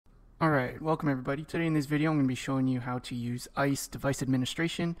Alright, welcome everybody. Today in this video I'm going to be showing you how to use ISE device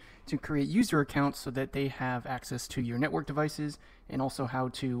administration to create user accounts so that they have access to your network devices, and also how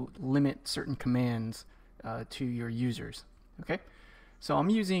to limit certain commands to your users. Okay, so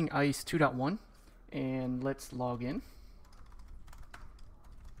I'm using ISE 2.1 and let's log in.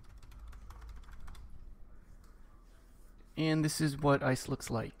 And this is what ISE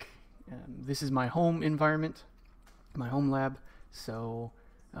looks like. This is my home environment, my home lab. So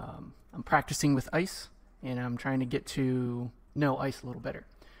I'm practicing with ISE and I'm trying to get to know ISE a little better.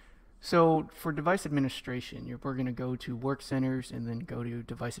 So for device administration, we're going to go to work centers and then go to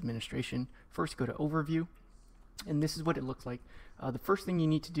device administration. First go to overview, and this is what it looks like. The first thing you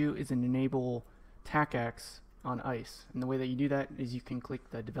need to do is enable TACACS on ISE, and the way that you do that is you can click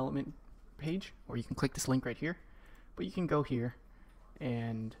the development page, or you can click this link right here, but you can go here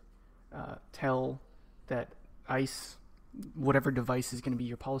and tell that ISE, whatever device is going to be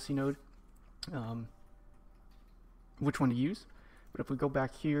your policy node, which one to use. But if we go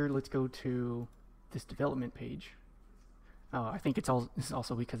back here, let's go to this development page. I think this is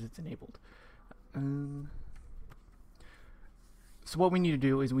also because it's enabled. So what we need to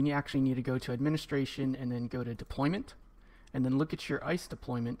do is we actually need to go to administration and then go to deployment, and then look at your ISE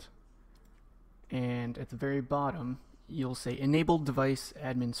deployment, and at the very bottom you'll say enable device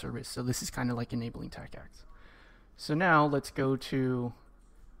admin service. So this is kind of like enabling TACACS. So now let's go to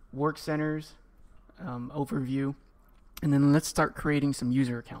work centers, overview, and then let's start creating some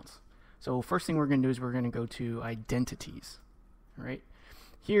user accounts. So first thing we're going to do is we're going to go to identities. All right,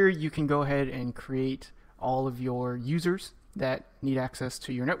 here you can go ahead and create all of your users that need access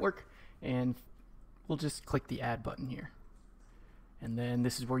to your network, and we'll just click the add button here, and then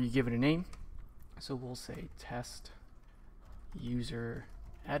this is where you give it a name. So we'll say test user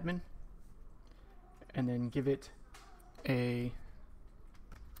admin, and then give it and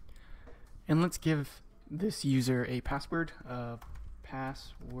let's give this user a password,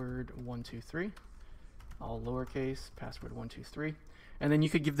 password123, all lowercase, password123, and then you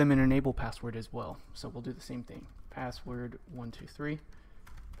could give them an enable password as well. So we'll do the same thing, password123,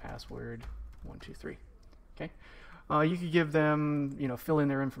 password123. Okay, you could give them, fill in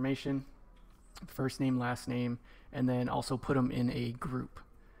their information, first name, last name, and then also put them in a group.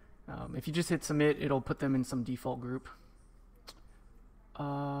 If you just hit submit, it'll put them in some default group.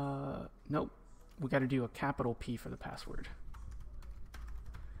 Nope, we got to do a capital P for the password,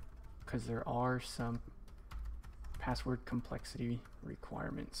 because there are some password complexity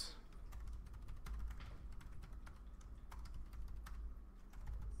requirements.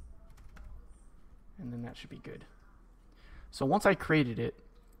 And then that should be good. So once I created it,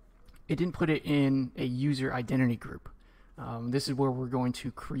 it didn't put it in a user identity group. This is where we're going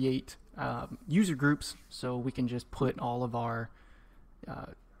to create user groups, so we can just put all of our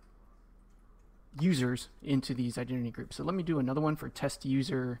users into these identity groups. So let me do another one for test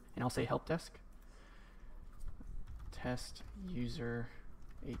user, and I'll say help desk. Test user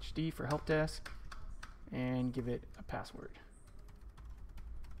HD for help desk, and give it a password.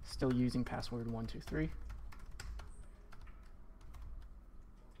 Still using password123.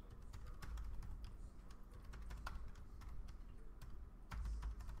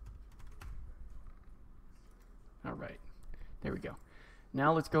 All right, there we go.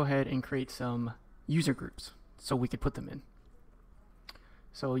 Now let's go ahead and create some user groups so we could put them in.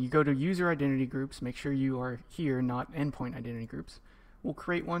 So you go to user identity groups, make sure you are here, not endpoint identity groups. We'll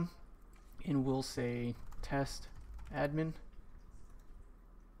create one, and we'll say test admin,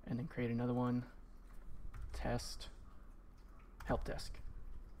 and then create another one, test help desk.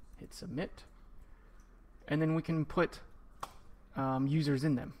 Hit submit, and then we can put users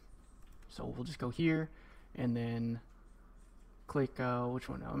in them. So we'll just go here and then click which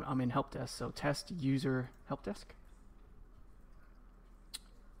one? I'm in help desk, so test user help desk.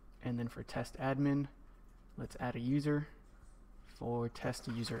 And then for test admin, let's add a user for test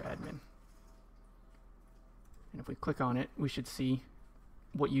user admin. And if we click on it, we should see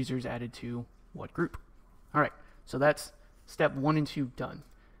what users added to what group. All right, so that's step 1 and 2 done.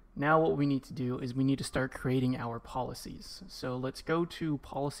 Now what we need to do is we need to start creating our policies. So let's go to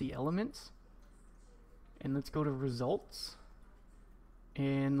policy elements, and let's go to results,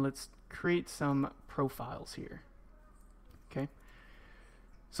 and let's create some profiles here. Okay,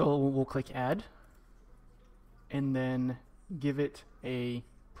 so we'll click add, and then give it a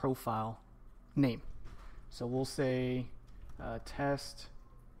profile name. So we'll say test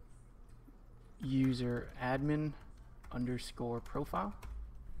user admin underscore profile,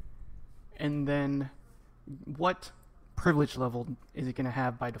 and then what privilege level is it going to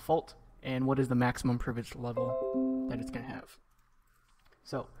have by default, and what is the maximum privilege level that it's going to have.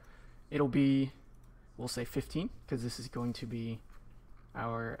 So it'll be, we'll say 15 because this is going to be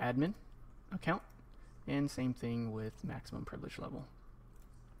our admin account, and same thing with maximum privilege level,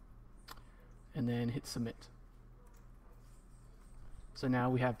 and then hit submit. So now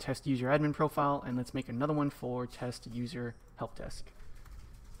we have test user admin profile, and let's make another one for test user help desk.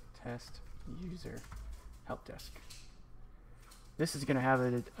 Test user help desk. This is going to have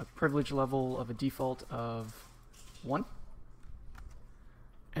a privilege level of a default of 1,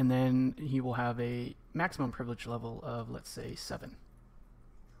 and then he will have a maximum privilege level of, let's say, 7.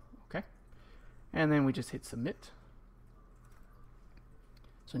 Okay, and then we just hit submit.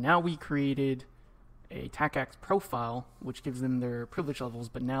 So now we created a TACAX profile, which gives them their privilege levels,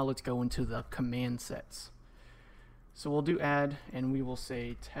 but now let's go into the command sets. So we'll do add, and we will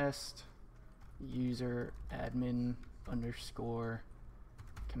say test user admin underscore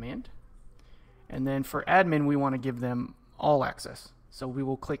command. And then for admin, we want to give them all access. So we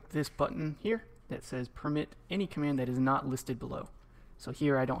will click this button here that says permit any command that is not listed below. So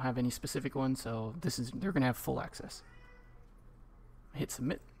here I don't have any specific one, so they're going to have full access. Hit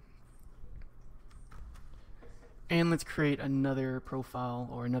submit. And let's create another profile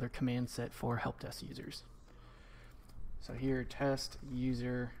or another command set for help desk users. So here, test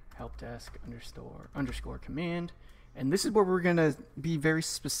user help desk underscore command. And this is where we're going to be very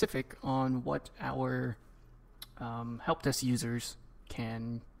specific on what our help desk users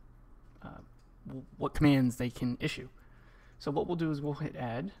can, what commands they can issue. So what we'll do is we'll hit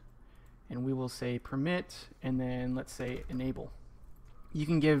add, and we will say permit, and then let's say enable. You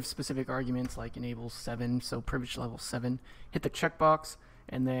can give specific arguments like enable 7, so privilege level 7. Hit the checkbox,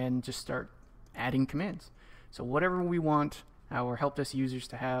 and then just start adding commands. So whatever we want our help desk users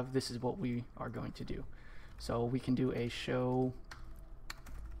to have, this is what we are going to do. So we can do a show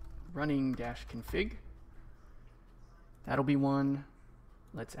running -config. That'll be one.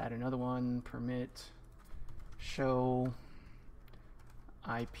 Let's add another one. Permit show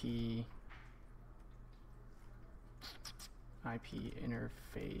IP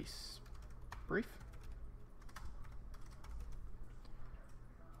interface brief.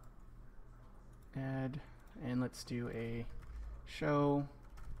 Add, and let's do a show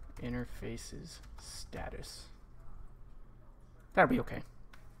interfaces status. That'll be okay.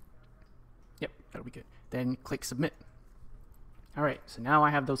 Yep, that'll be good. Then click submit. Alright, so now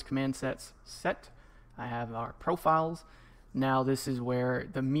I have those command sets set. I have our profiles. Now this is where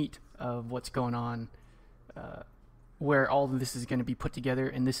the meat of what's going on, where all of this is going to be put together,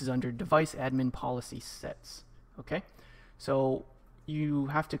 and this is under device admin policy sets. Okay, so you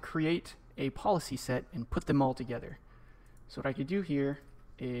have to create a policy set and put them all together. So what I could do here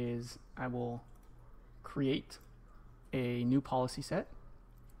is I will create a new policy set,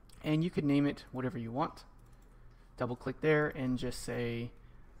 and you could name it whatever you want. Double click there and just say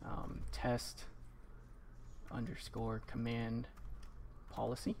test underscore command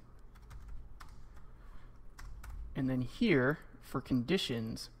policy. And then here for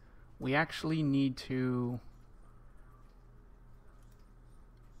conditions, we actually need to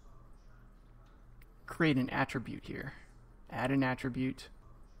create an attribute here. Add an attribute,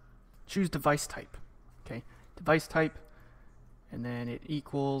 choose device type. Okay, device type, and then it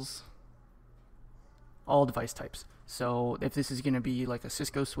equals all device types. So if this is going to be like a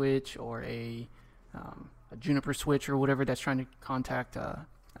Cisco switch or a Juniper switch or whatever that's trying to contact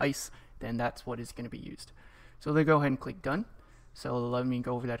ISE, then that's what is going to be used. So they go ahead and click done. So let me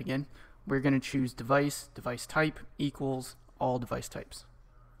go over that again. We're going to choose device type equals all device types.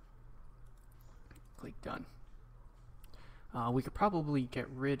 Click done. We could probably get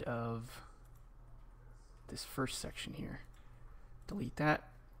rid of this first section here. Delete that.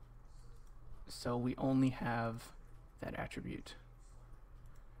 So we only have that attribute.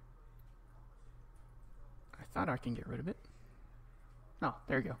 I thought I can get rid of it. Oh,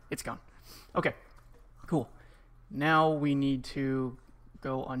 there you go. It's gone. Okay, cool. Now we need to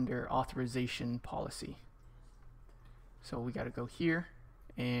go under authorization policy. So we got to go here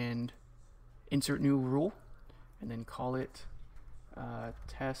and insert new rule, and then call it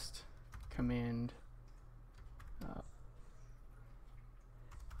test command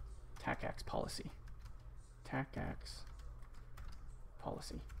TACAX policy. TACAX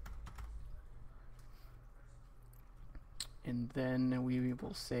policy. And then we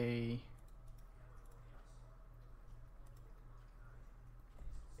will say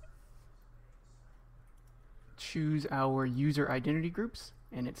choose our user identity groups,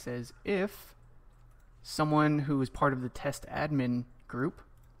 and it says if someone who is part of the test admin group,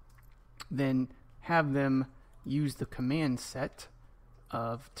 then have them use the command set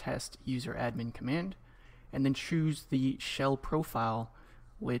of test user admin command, and then choose the shell profile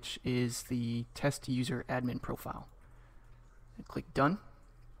which is the test user admin profile. And click done,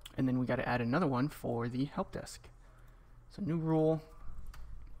 and then we got to add another one for the help desk. So new rule,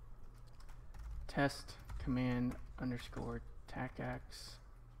 test command underscore tacax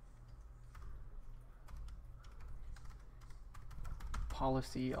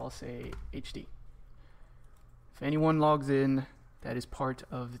policy, I'll say HD. If anyone logs in that is part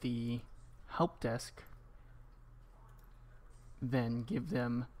of the help desk, then give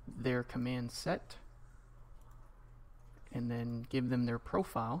them their command set, and then give them their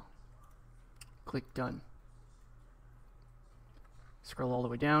profile. Click done. Scroll all the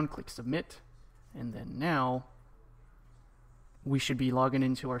way down, click submit, and then now we should be logging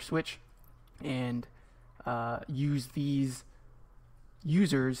into our switch and use these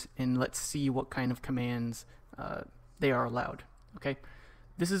users, and let's see what kind of commands they are allowed. Okay,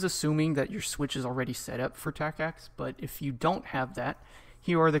 this is assuming that your switch is already set up for TACAX, but if you don't have that,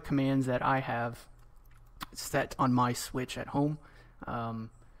 here are the commands that I have set on my switch at home,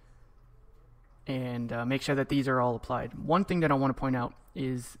 and make sure that these are all applied. One thing that I want to point out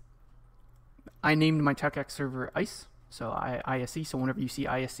is I named my TACAX server ISE, so ISE, so whenever you see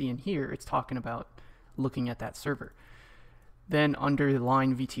ISE in here, it's talking about looking at that server. Then under the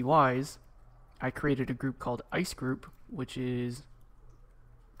line VTYs, I created a group called ISE group, which is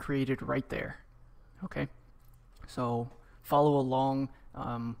created right there. Okay, so follow along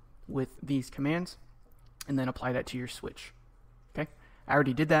with these commands and then apply that to your switch. Okay, I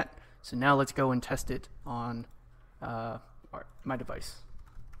already did that, so now let's go and test it on my device.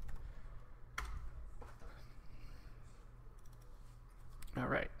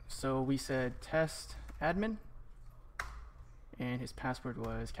 Alright, so we said test admin, and his password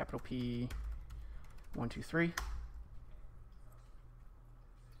was capital P 123.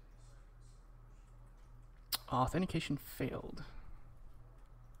 Authentication failed.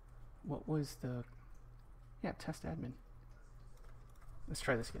 What was the... Yeah, test admin. Let's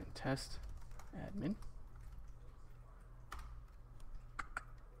try this again. Test admin.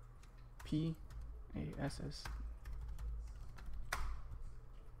 PASS.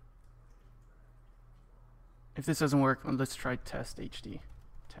 If this doesn't work, let's try test HD.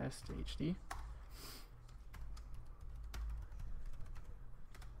 Test HD.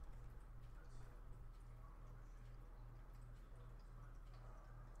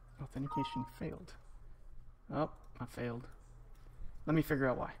 Authentication failed. Oh, I failed. Let me figure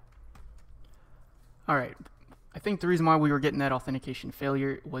out why. Alright, I think the reason why we were getting that authentication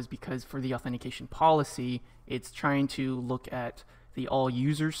failure was because for the authentication policy, it's trying to look at the all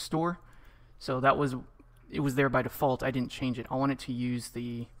users store. So that was, it was there by default. I didn't change it. I wanted to use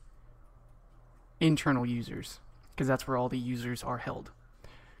the internal users because that's where all the users are held.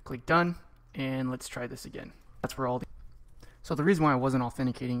 Click done, and let's try this again. That's where all the... So the reason why I wasn't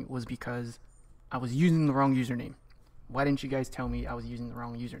authenticating was because I was using the wrong username. Why didn't you guys tell me I was using the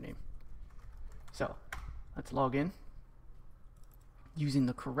wrong username? So let's log in using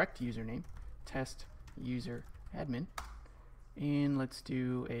the correct username, test user admin, and let's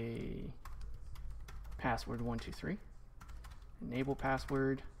do a password 123, enable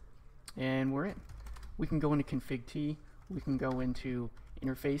password, and we're in. We can go into config T, we can go into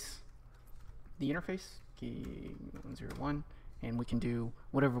interface, the interface key 101, and we can do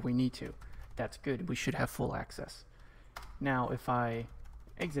whatever we need to. That's good. We should have full access. Now if I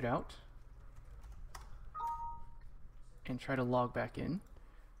exit out and try to log back in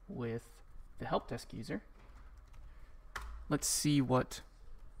with the help desk user, let's see what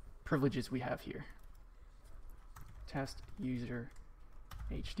privileges we have here. Test user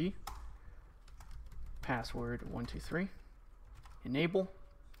HD, password 123, enable.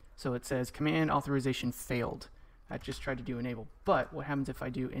 So it says command authorization failed. I just tried to do enable, but what happens if I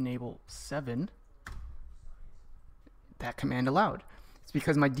do enable 7? That command allowed. It's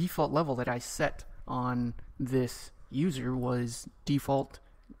because my default level that I set on this user was default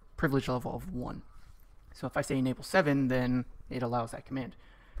privilege level of 1. So if I say enable 7, then it allows that command.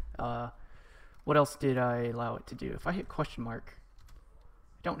 What else did I allow it to do? If I hit question mark,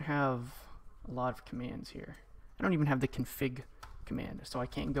 I don't have a lot of commands here. I don't even have the config command, so I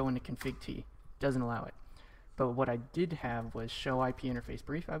can't go into config T. It doesn't allow it. But what I did have was show IP interface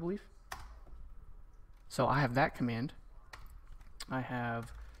brief, I believe. So I have that command. I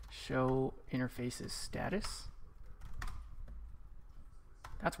have show interfaces status.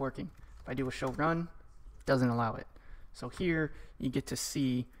 That's working. If I do a show run, it doesn't allow it. So here you get to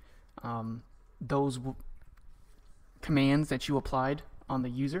see those commands that you applied on the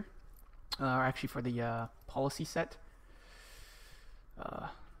user, or actually for the policy set,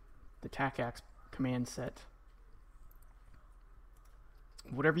 the TACAX command set.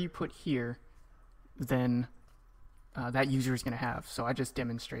 whatever you put here, then that user is going to have. So I just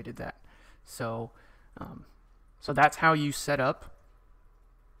demonstrated that. So so that's how you set up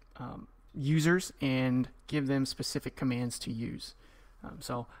users and give them specific commands to use.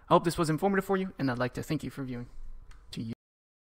 So I hope this was informative for you, and I'd like to thank you for viewing.